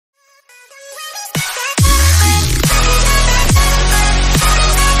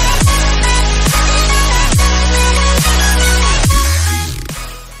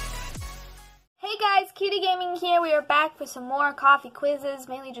for some more coffee quizzes,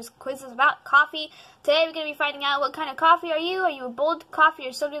 mainly just quizzes about coffee. Today we're going to be finding out what kind of coffee are you? Are you a bold coffee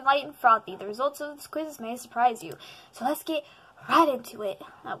or something light and frothy? The results of this quiz may surprise you. So let's get right into it.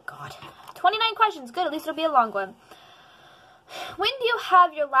 Oh god. 29 questions. Good, at least it'll be a long one. When do you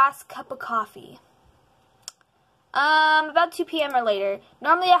have your last cup of coffee? About 2 p.m. or later.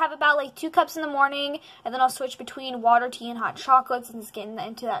 Normally I have about like 2 cups in the morning, and then I'll switch between water, tea, and hot chocolates, and just getting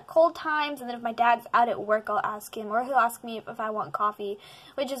into that cold times. And then if my dad's out at work, I'll ask him, or he'll ask me if I want coffee,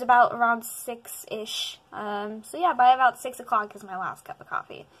 which is about around 6-ish. So yeah, by about 6 o'clock is my last cup of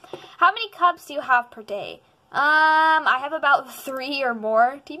coffee. How many cups do you have per day? I have about 3 or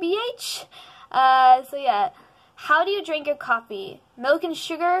more, TBH. So yeah. How do you drink your coffee? Milk and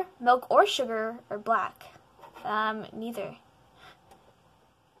sugar, milk or sugar, or black? Neither.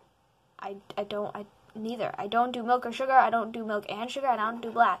 Neither. I don't do milk or sugar. I don't do milk and sugar. I don't do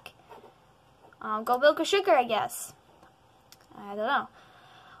black. Go milk or sugar, I guess. I don't know.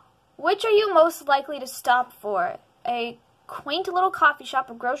 Which are you most likely to stop for? A quaint little coffee shop,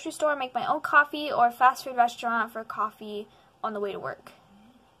 a grocery store, make my own coffee, or a fast food restaurant for coffee on the way to work?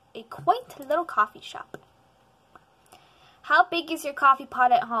 A quaint little coffee shop. How big is your coffee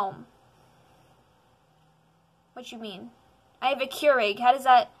pot at home? What you mean? I have a Keurig. How does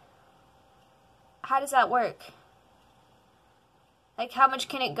that work? Like, how much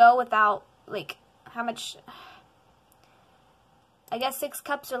can it go without, like, how much? I guess 6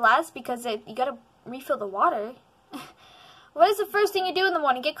 cups or less, because you gotta refill the water. What is the first thing you do in the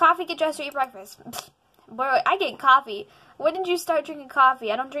morning? Get coffee, get dressed, or eat breakfast? Boy, I get coffee. When did you start drinking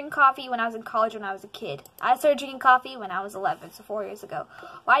coffee? I don't drink coffee when I was in college when I was a kid. I started drinking coffee when I was 11, so 4 years ago.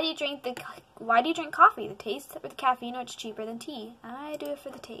 Why do you drink coffee? The taste or the caffeine, or it's cheaper than tea? I do it for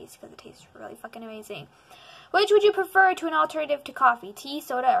the taste, because it tastes really fucking amazing. Which would you prefer to an alternative to coffee? Tea,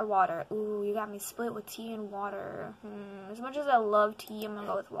 soda, or water? Ooh, you got me split with tea and water. As much as I love tea, I'm gonna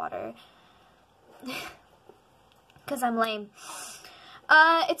go with water. Because I'm lame.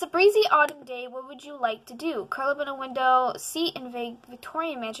 It's a breezy autumn day. What would you like to do? Curl up in a window seat in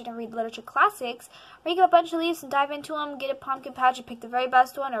Victorian mansion and read literature classics, or you get a bunch of leaves and dive into them, get a pumpkin patch and pick the very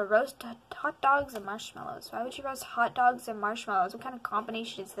best one, or roast hot dogs and marshmallows. Why would you roast hot dogs and marshmallows? What kind of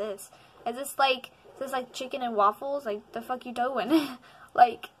combination is this? Is this like chicken and waffles? Like, the fuck you doing?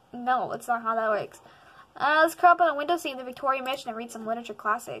 Like, no, that's not how that works. Let's curl up on a window seat in the Victorian mansion and read some literature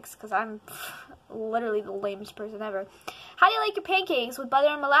classics, because I'm literally the lamest person ever. How do you like your pancakes? With butter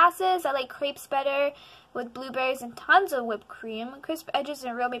and molasses? I like crepes better, with blueberries and tons of whipped cream, crisp edges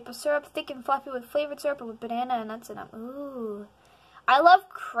and real maple syrup, thick and fluffy with flavored syrup, or with banana and nuts in them. Ooh. I love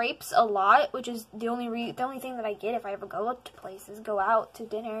crepes a lot, which is the only thing that I get if I ever go out to places, go out to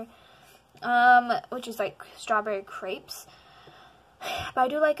dinner, which is like strawberry crepes. But I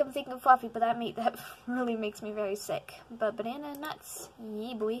do like them thick and fluffy, but that really makes me very sick. But banana and nuts,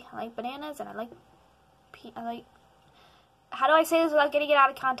 yeah boy. I like bananas, and I like, how do I say this without getting it out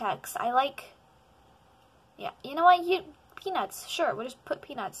of context? Yeah, you know what, peanuts, sure, we'll just put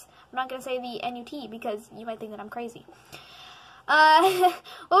peanuts. I'm not going to say the N-U-T, because you might think that I'm crazy. What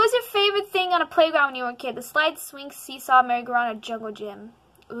was your favorite thing on a playground when you were a kid? The slide, swing, seesaw, merry-go-round, or jungle gym?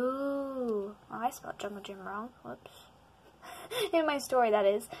 Ooh, oh, I spelled jungle gym wrong, whoops. In my story, that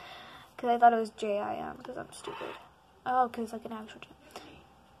is. Because I thought it was J-I-M, because I'm stupid. Oh, because it's like an actual gym.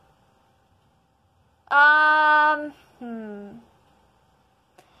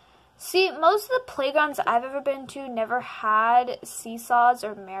 See, most of the playgrounds I've ever been to never had seesaws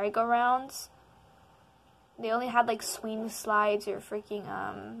or merry-go-rounds. They only had, like, swing slides or freaking,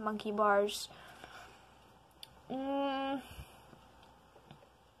 monkey bars. I'll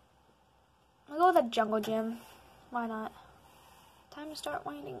go with a jungle gym. Why not? Time to start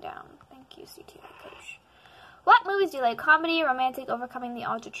winding down. Thank you, CTI coach. What movies do you like? Comedy, romantic, overcoming the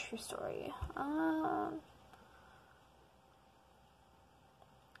odds, or true story?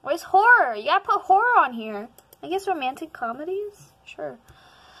 Where's horror? You gotta put horror on here. I guess romantic comedies? Sure.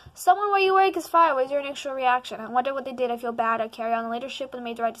 Someone where you work is fired. What is your initial reaction? I wonder what they did. I feel bad. I carry on the leadership when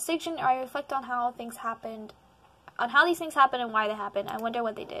they made the right decision, or I reflect on how things happened, these things happened and why they happened. I wonder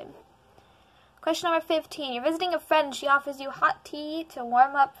what they did. Question number 15. You're visiting a friend. She offers you hot tea to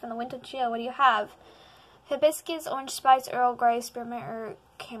warm up from the winter chill. What do you have? Hibiscus, orange spice, Earl Grey, spearmint, or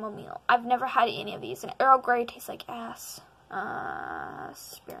chamomile. I've never had any of these. And Earl Grey tastes like ass.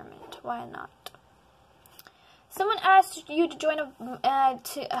 Spearmint. Why not? Someone asked you to join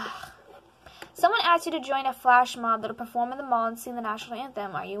Someone asked you to join a flash mob that'll perform in the mall and sing the national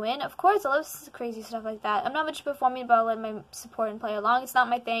anthem. Are you in? Of course, I love crazy stuff like that. I'm not much performing, but I'll let my support and play along. It's not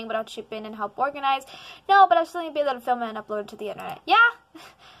my thing, but I'll chip in and help organize. No, but I'll still be able to film it and upload it to the internet. Yeah?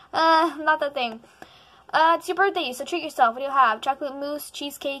 Not that thing. It's your birthday, so treat yourself. What do you have? Chocolate mousse,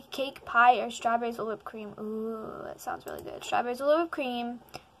 cheesecake, cake, pie, or strawberries with whipped cream? Ooh, that sounds really good. Strawberries with whipped cream,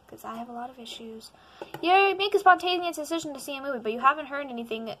 because I have a lot of issues. You make a spontaneous decision to see a movie, but you haven't heard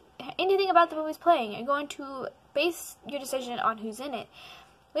anything about the movies playing. You're going to base your decision on who's in it.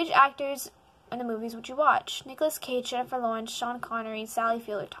 Which actors in the movies would you watch? Nicolas Cage, Jennifer Lawrence, Sean Connery, Sally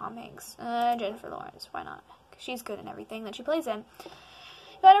Field, or Tom Hanks? Jennifer Lawrence. Why not? Because she's good in everything that she plays in.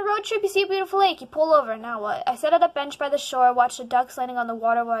 You're on a road trip, you see a beautiful lake, you pull over, now what? I sit at a bench by the shore, watch the ducks landing on the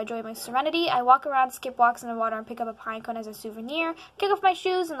water while I enjoy my serenity. I walk around, skip walks in the water, and pick up a pine cone as a souvenir. Kick off my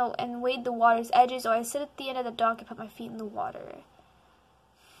shoes and wade the water's edges, or I sit at the end of the dock and put my feet in the water.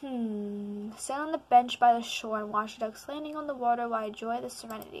 Sit on the bench by the shore and watch the ducks landing on the water while I enjoy the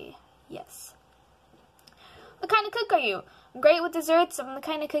serenity. Yes. What kind of cook are you? I'm great with desserts. I'm the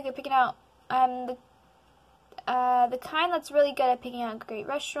kind of cook at picking out. The kind that's really good at picking out a great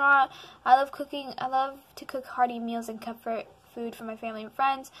restaurant. I love cooking. I love to cook hearty meals and comfort food for my family and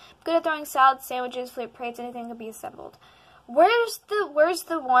friends. I'm good at throwing salads, sandwiches, flip plates, anything can be assembled. Where's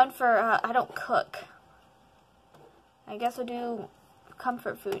the one for I don't cook? I guess we'll do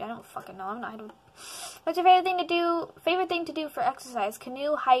comfort food. I don't fucking know. What's your favorite thing to do? Favorite thing to do for exercise?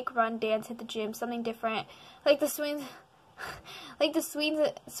 Canoe, hike, run, dance, hit the gym, something different, like the swings. Like the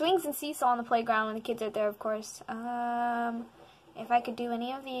swings and seesaw on the playground when the kids are there, of course. If I could do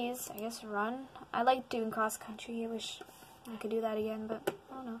any of these, I guess run. I like doing cross country. I wish I could do that again, but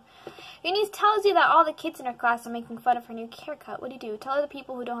I don't know. Your niece tells you that all the kids in her class are making fun of her new haircut. What do? Tell her the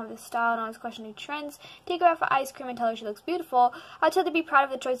people who don't have the style and always question new trends. Take her out for ice cream and tell her she looks beautiful. I tell her to be proud of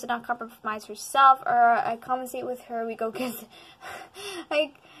the choice to not compromise herself, or I conversate with her. We go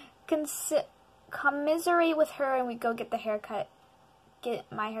commiserate with her and we go get my haircut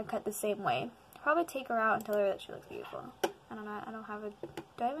the same way. Probably take her out and tell her that she looks beautiful. I don't know.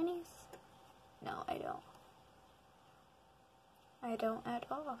 Do I have a niece? No, I don't. I don't at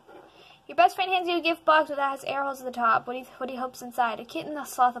all. Your best friend hands you a gift box that has air holes at the top. What do you hope's inside? A kitten, a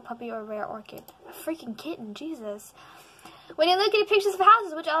sloth, a puppy, or a rare orchid? A freaking kitten, Jesus. When you look at pictures of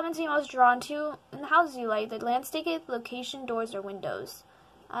houses, which elements are you most drawn to in the houses you like? The landscape, location, doors, or windows?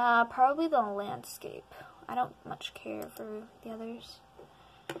 Probably the landscape. I don't much care for the others.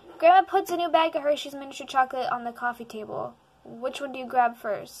 Grandma puts a new bag of Hershey's miniature chocolate on the coffee table. Which one do you grab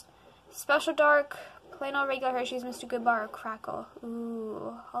first? Special dark, plain old regular Hershey's, Mr. Goodbar, or Crackle?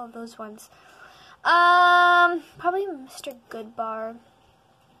 Ooh, all of those ones. Probably Mr. Goodbar.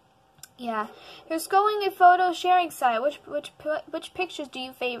 Yeah. You're scrolling a photo sharing site. Which pictures do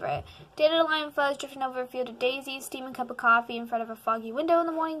you favorite? Dandelion fuzz drifting over a field of daisies, steaming cup of coffee in front of a foggy window in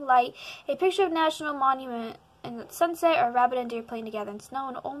the morning light, a picture of National Monument in the sunset, or a rabbit and deer playing together in snow,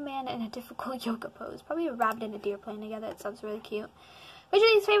 an old man in a difficult yoga pose. Probably a rabbit and a deer playing together. It sounds really cute. Which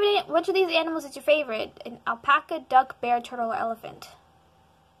of these animals is your favorite? An alpaca, duck, bear, turtle, or elephant?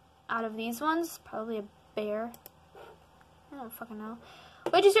 Out of these ones, probably a bear. I don't fucking know.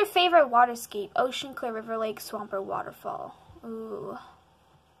 Which is your favorite waterscape? Ocean, clear river, lake, swamp, or waterfall? Ooh.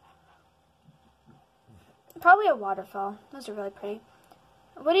 Probably a waterfall. Those are really pretty.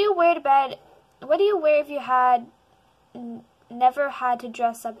 What do you wear to bed? What do you wear if you had never had to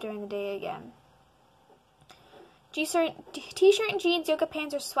dress up during the day again? T-shirt and jeans, yoga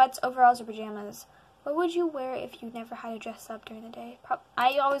pants, or sweats, overalls, or pajamas? What would you wear if you never had to dress up during the day?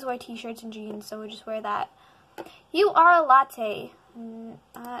 I always wear t-shirts and jeans, so we'll just wear that. You are a latte.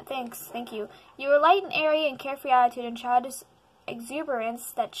 Thank you. You are light and airy and carefree attitude and childish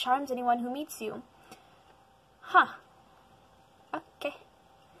exuberance that charms anyone who meets you. Huh. Okay.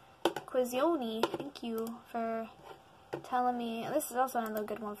 Quizioni, thank you for telling me. This is also another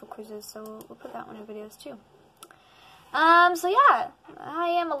good one for quizzes, so we'll put that one in videos too. So yeah, I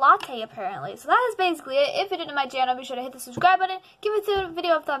am a latte apparently. So that is basically it. If you're new to my channel, be sure to hit the subscribe button, give the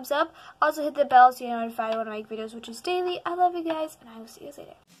video a thumbs up, also hit the bell so you're notified when I make videos, which is daily. I love you guys, and I will see you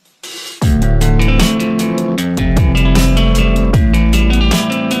later.